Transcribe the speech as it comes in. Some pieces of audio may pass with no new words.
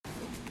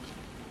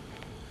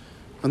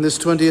On this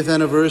 20th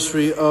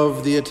anniversary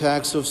of the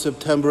attacks of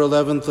September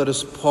 11th, let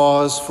us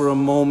pause for a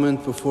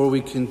moment before we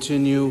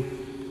continue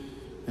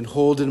and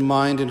hold in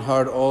mind and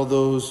heart all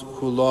those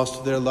who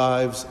lost their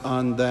lives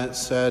on that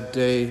sad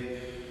day,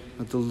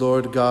 that the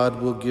Lord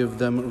God will give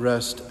them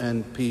rest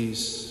and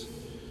peace.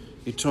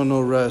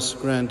 Eternal rest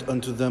grant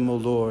unto them, O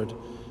Lord,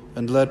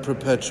 and let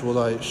perpetual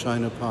light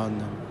shine upon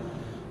them.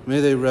 May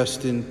they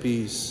rest in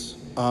peace.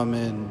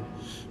 Amen.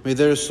 May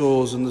their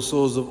souls and the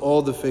souls of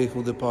all the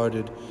faithful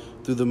departed,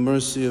 through the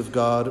mercy of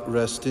God,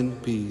 rest in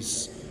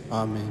peace.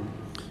 Amen.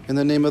 In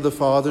the name of the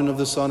Father, and of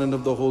the Son, and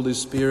of the Holy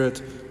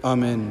Spirit.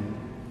 Amen.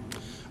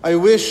 I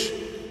wish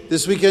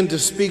this weekend to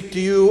speak to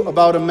you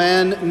about a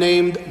man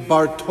named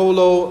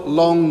Bartolo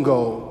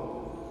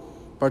Longo.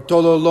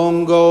 Bartolo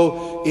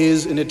Longo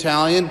is an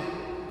Italian.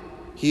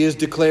 He is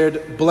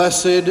declared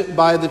blessed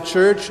by the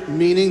church,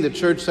 meaning the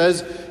church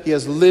says he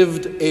has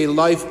lived a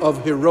life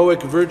of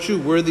heroic virtue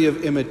worthy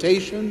of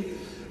imitation,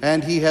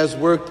 and he has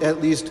worked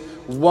at least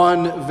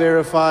one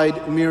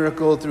verified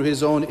miracle through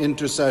his own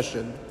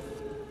intercession.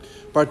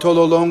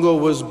 Bartolo Longo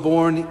was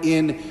born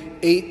in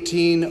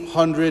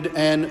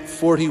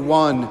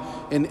 1841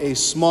 in a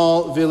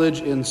small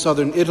village in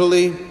southern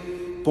Italy,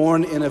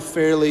 born in a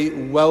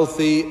fairly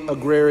wealthy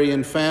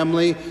agrarian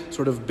family,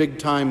 sort of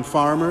big-time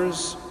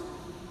farmers.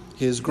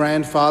 His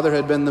grandfather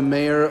had been the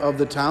mayor of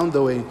the town,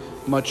 though a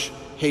much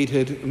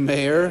hated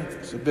mayor.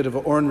 He's a bit of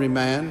an ornery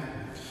man.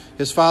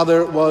 His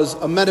father was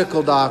a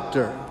medical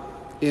doctor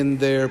in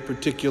their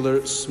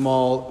particular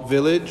small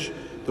village,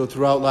 though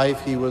throughout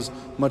life he was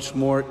much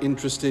more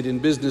interested in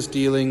business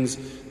dealings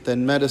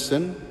than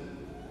medicine.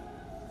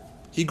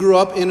 He grew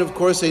up in, of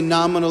course, a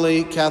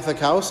nominally Catholic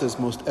house, as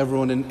most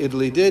everyone in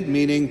Italy did,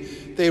 meaning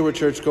they were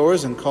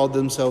churchgoers and called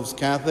themselves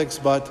Catholics,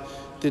 but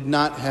did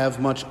not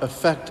have much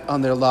effect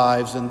on their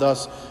lives, and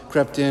thus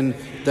crept in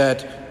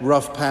that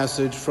rough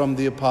passage from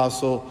the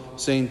Apostle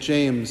St.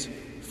 James,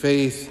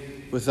 faith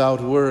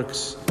without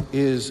works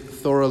is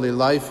thoroughly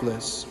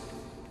lifeless.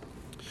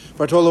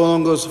 Bartolo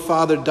Longo's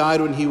father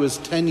died when he was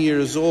 10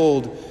 years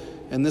old,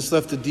 and this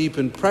left a deep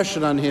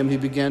impression on him. He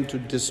began to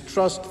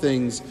distrust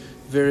things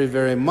very,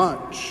 very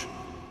much.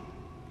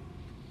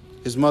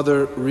 His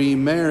mother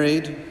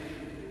remarried,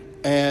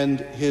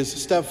 and his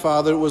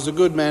stepfather was a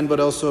good man,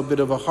 but also a bit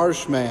of a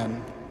harsh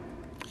man.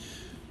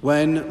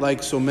 When,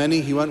 like so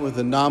many, he went with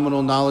a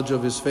nominal knowledge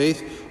of his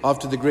faith off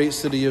to the great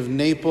city of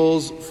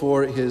Naples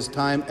for his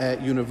time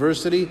at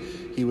university.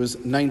 He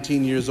was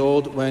 19 years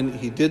old when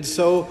he did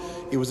so.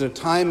 It was a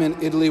time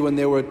in Italy when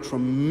there were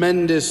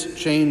tremendous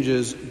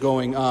changes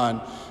going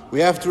on. We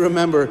have to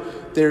remember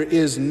there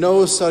is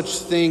no such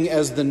thing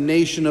as the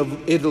nation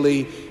of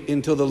Italy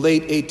until the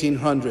late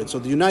 1800s. So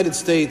the United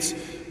States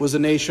was a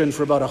nation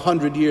for about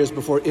 100 years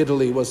before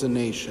Italy was a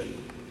nation.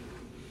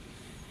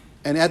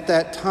 And at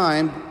that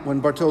time,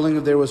 when Bartolo Longo,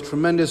 there was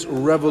tremendous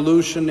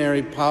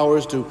revolutionary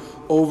powers to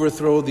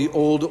overthrow the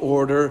old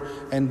order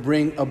and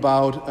bring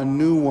about a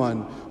new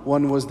one.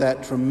 One was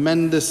that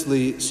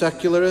tremendously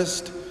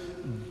secularist,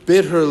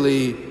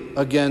 bitterly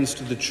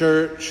against the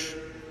church,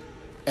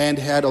 and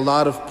had a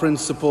lot of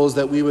principles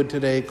that we would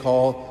today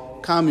call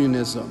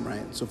communism,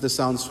 right? So if this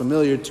sounds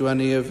familiar to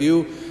any of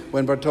you,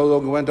 when Bartolo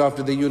Longo went off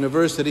to the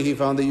university, he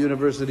found the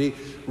university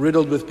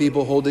riddled with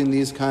people holding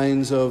these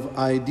kinds of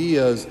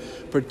ideas.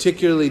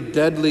 Particularly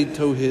deadly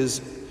to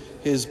his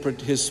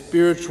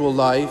spiritual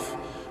life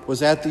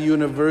was at the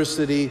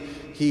university.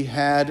 He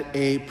had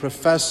a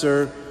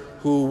professor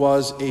who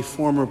was a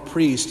former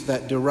priest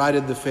that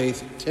derided the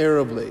faith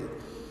terribly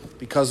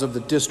because of the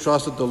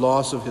distrust of the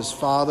loss of his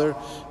father,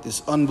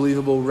 this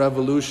unbelievable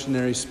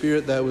revolutionary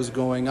spirit that was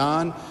going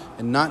on,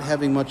 and not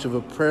having much of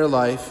a prayer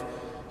life,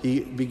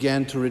 he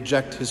began to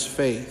reject his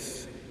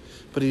faith.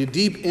 But he had a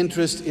deep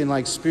interest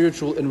in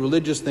spiritual and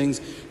religious things,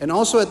 and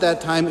also at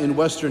that time in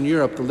Western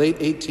Europe, the late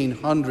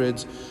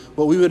 1800s,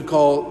 what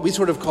we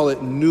sort of call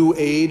it New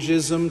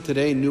Ageism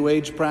today, New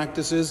Age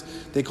practices.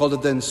 They called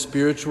it then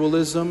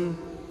spiritualism.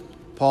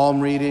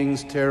 Palm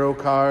readings, tarot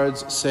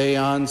cards,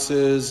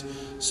 seances,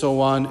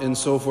 so on and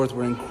so forth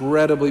were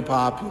incredibly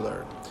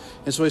popular.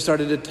 And so he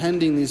started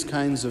attending these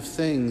kinds of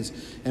things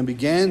and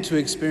began to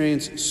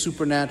experience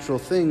supernatural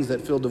things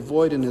that filled a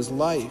void in his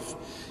life.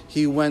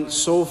 He went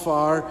so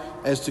far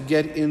as to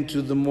get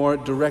into the more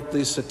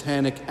directly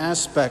satanic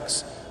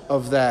aspects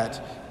of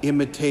that,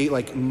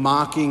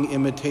 mocking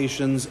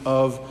imitations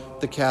of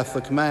the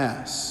Catholic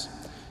Mass.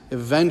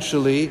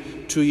 Eventually,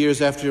 2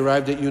 years after he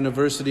arrived at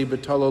university,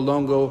 Bartolo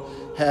Longo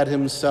had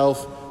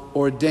himself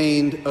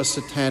ordained a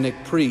satanic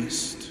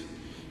priest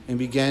and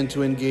began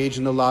to engage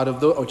in a lot of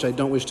those, which I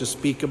don't wish to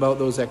speak about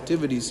those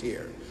activities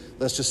here.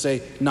 Let's just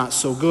say, not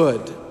so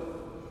good.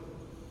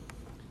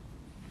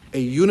 A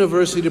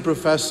university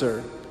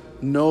professor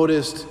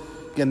noticed,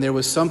 again, there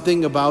was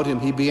something about him.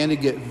 He began to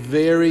get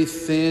very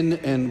thin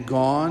and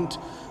gaunt,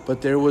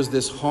 but there was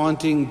this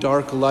haunting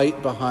dark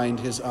light behind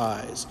his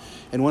eyes.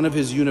 And one of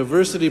his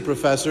university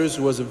professors,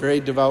 who was a very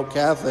devout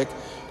Catholic,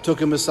 took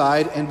him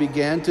aside and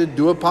began to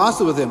do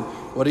apostle with him.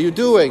 What are you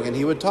doing? And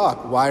he would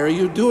talk. Why are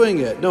you doing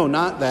it? No,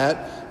 not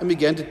that. And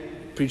began to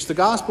preach the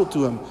gospel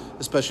to him,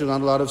 especially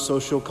on a lot of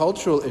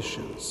social-cultural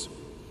issues.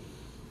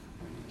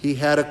 He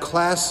had a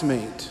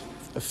classmate,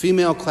 a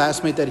female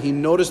classmate that he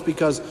noticed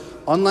because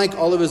unlike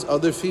all of his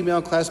other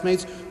female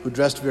classmates who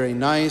dressed very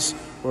nice,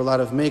 wore a lot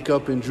of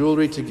makeup and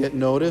jewelry to get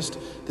noticed,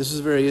 this is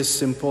a very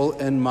simple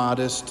and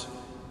modest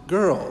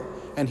girl.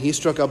 And he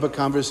struck up a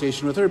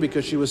conversation with her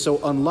because she was so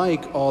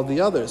unlike all the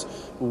others.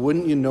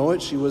 Wouldn't you know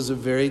it, she was a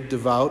very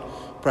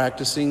devout,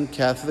 practicing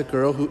Catholic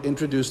girl who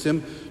introduced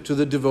him to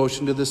the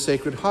devotion to the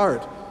Sacred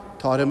Heart.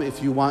 Taught him,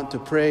 if you want to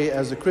pray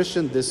as a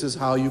Christian, this is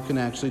how you can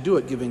actually do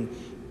it, giving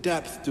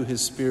depth to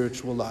his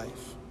spiritual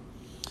life.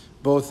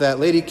 Both that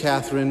lady,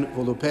 Catherine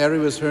Voluperi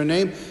was her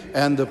name,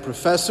 and the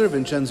professor,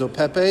 Vincenzo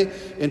Pepe,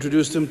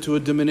 introduced him to a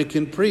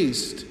Dominican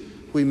priest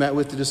who he met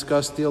with to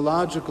discuss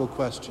theological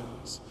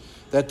questions.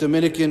 That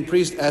Dominican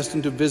priest asked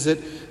him to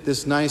visit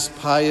this nice,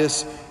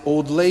 pious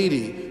old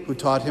lady who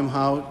taught him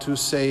how to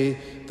say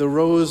the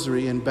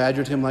rosary and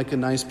badgered him like a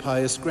nice,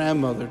 pious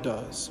grandmother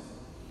does.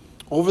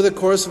 Over the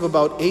course of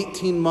about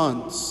 18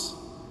 months,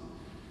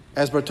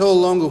 as Bartolo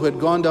Longo, who had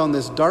gone down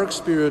this dark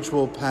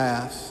spiritual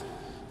path,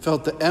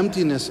 felt the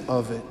emptiness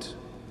of it,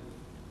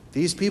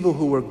 these people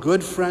who were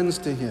good friends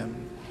to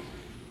him,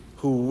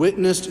 who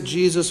witnessed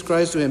Jesus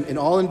Christ to him in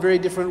very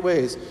different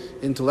ways,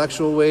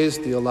 intellectual ways,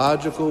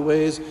 theological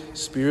ways,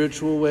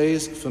 spiritual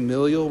ways,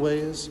 familial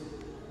ways,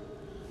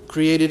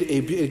 created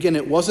again,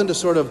 it wasn't a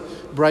sort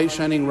of bright,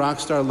 shining, rock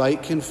star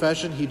light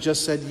confession. He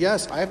just said,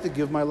 yes, I have to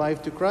give my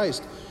life to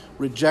Christ.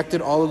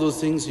 Rejected all of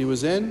those things he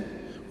was in,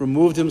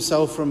 removed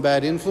himself from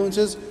bad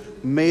influences,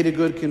 made a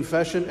good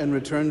confession, and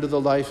returned to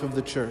the life of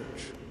the church.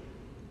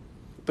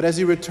 But as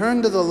he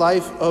returned to the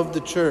life of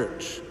the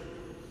church,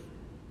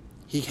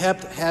 he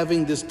kept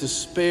having this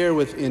despair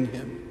within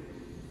him.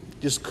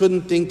 Just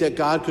couldn't think that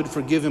God could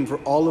forgive him for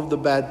all of the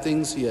bad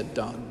things he had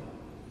done.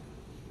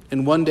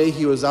 And one day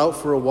he was out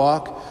for a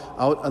walk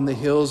out on the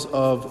hills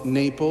of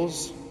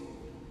Naples,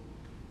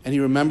 and he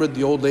remembered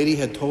the old lady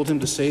had told him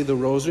to say the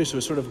rosary, so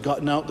he sort of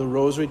gotten out the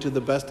rosary to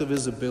the best of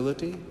his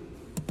ability.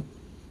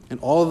 And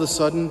all of a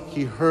sudden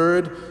he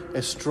heard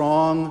a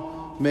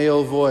strong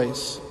male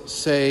voice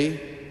say,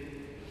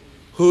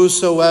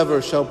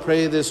 "Whosoever shall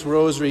pray this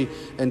rosary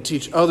and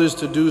teach others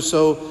to do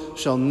so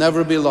shall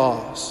never be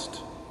lost."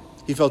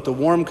 He felt a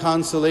warm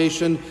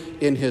consolation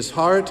in his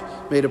heart,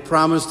 made a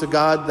promise to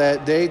God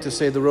that day to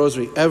say the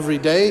rosary every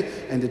day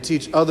and to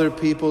teach other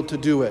people to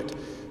do it.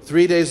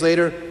 3 days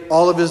later,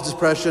 all of his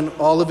depression,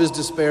 all of his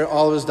despair,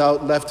 all of his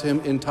doubt left him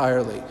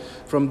entirely.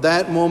 From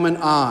that moment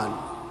on,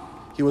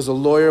 he was a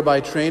lawyer by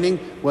training,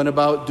 went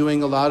about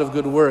doing a lot of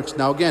good works.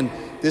 Now again,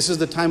 this is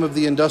the time of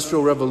the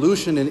Industrial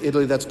Revolution in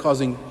Italy that's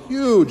causing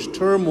huge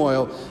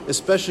turmoil,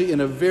 especially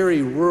in a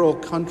very rural,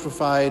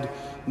 countrified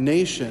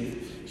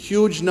nation.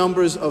 Huge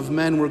numbers of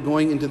men were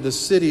going into the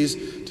cities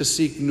to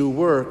seek new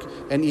work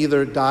and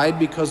either died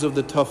because of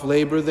the tough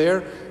labor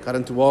there, got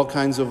into all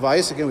kinds of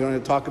vice. Again, we don't need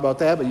to talk about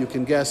that, but you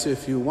can guess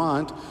if you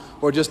want.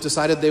 Or just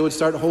decided they would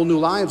start whole new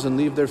lives and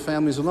leave their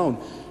families alone.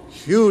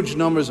 Huge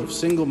numbers of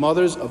single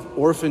mothers, of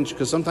orphans,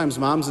 because sometimes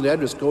moms and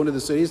dads just go into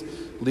the cities,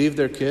 leave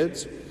their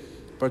kids.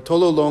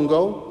 Bartolo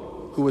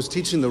Longo, who was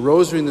teaching the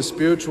rosary in the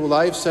spiritual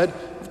life, said,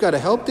 we've got to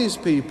help these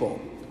people.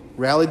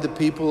 Rallied the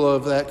people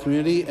of that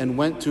community and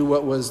went to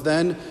what was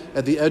then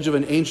at the edge of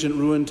an ancient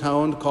ruined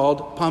town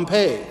called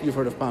Pompeii. You've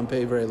heard of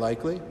Pompeii very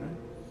likely. Right?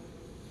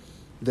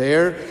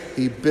 There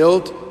he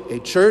built a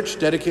church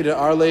dedicated to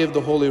Our Lady of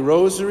the Holy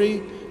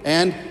Rosary,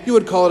 and you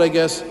would call it, I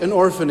guess, an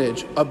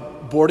orphanage, a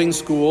boarding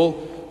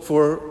school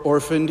for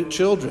orphaned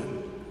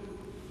children.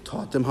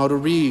 Taught them how to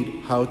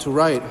read, how to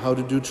write, how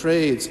to do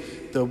trades.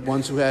 The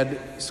ones who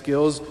had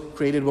skills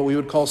created what we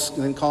would call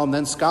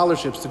them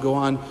scholarships to go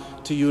on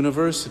to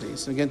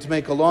universities. And again, to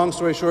make a long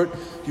story short,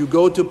 you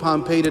go to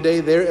Pompeii today,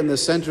 there in the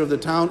center of the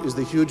town is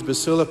the huge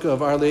Basilica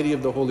of Our Lady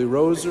of the Holy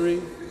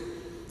Rosary.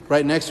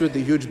 Right next to it,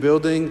 the huge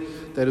building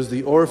that is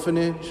the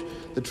orphanage,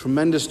 the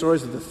tremendous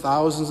stories of the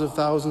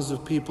thousands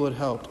of people it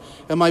helped.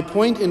 And my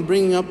point in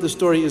bringing up the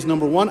story is,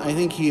 number one, I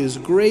think he is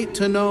great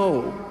to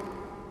know.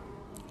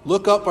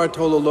 Look up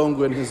Bartolo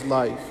Longo in his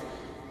life.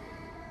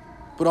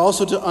 But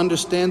also to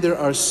understand there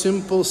are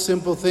simple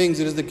things.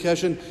 It is the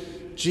question,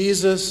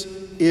 Jesus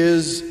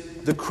is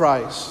the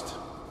Christ.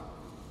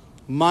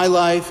 My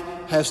life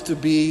has to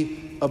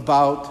be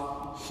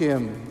about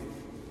him.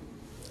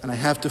 And I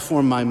have to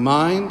form my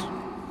mind.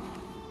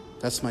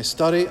 That's my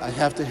study. I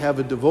have to have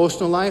a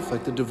devotional life,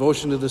 like the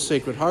devotion to the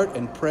Sacred Heart,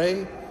 and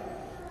pray.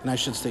 And I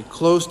should stay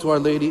close to Our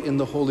Lady in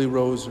the Holy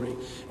Rosary.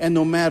 And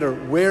no matter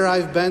where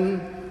I've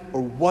been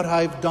or what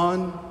I've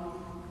done,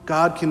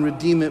 God can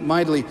redeem it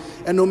mightily.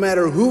 And no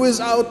matter who is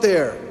out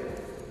there,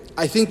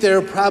 I think there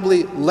are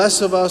probably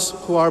less of us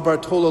who are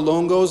Bartolo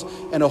Longos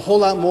and a whole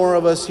lot more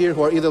of us here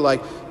who are either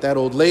like that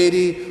old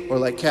lady or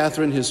like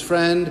Catherine, his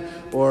friend,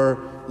 or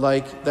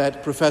like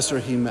that professor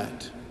he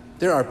met.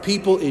 There are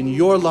people in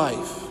your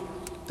life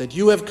that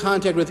you have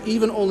contact with,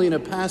 even only in a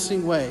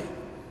passing way,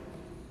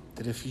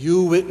 that if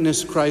you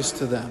witness Christ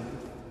to them.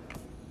 I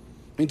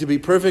mean, to be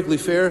perfectly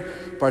fair,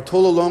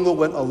 Bartolo Longo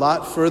went a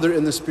lot further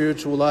in the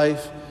spiritual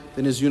life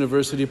than his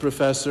university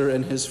professor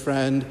and his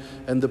friend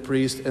and the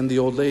priest and the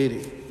old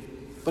lady.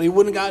 But he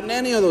wouldn't have gotten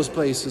any of those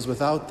places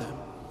without them.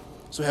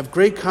 So have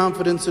great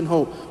confidence and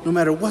hope, no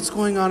matter what's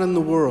going on in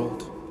the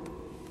world.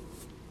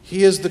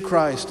 He is the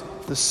Christ,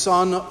 the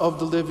Son of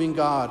the living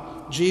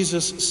God,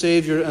 Jesus,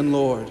 Savior and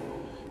Lord.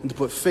 And to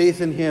put faith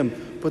in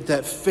him, put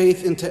that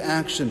faith into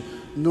action,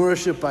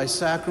 nourish it by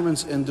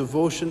sacraments and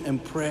devotion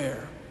and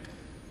prayer,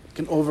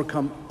 can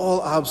overcome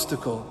all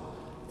obstacle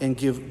and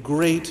give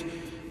great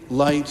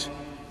light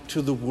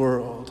to the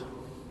world.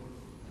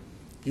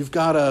 You've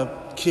got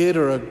a kid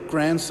or a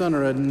grandson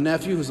or a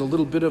nephew who's a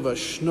little bit of a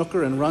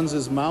schnooker and runs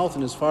his mouth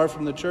and is far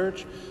from the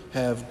church,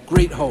 have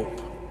great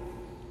hope.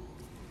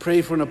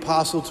 Pray for an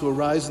apostle to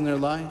arise in their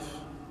life.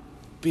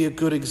 Be a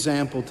good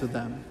example to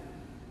them.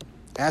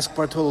 Ask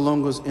Bartolo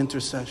Longo's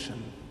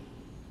intercession.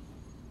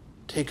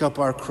 Take up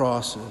our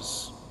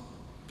crosses,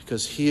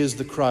 because he is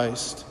the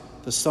Christ,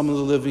 the Son of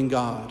the living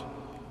God,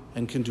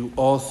 and can do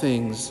all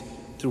things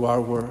through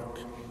our work.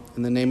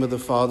 In the name of the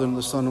Father, and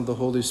the Son, and the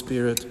Holy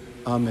Spirit,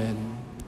 amen.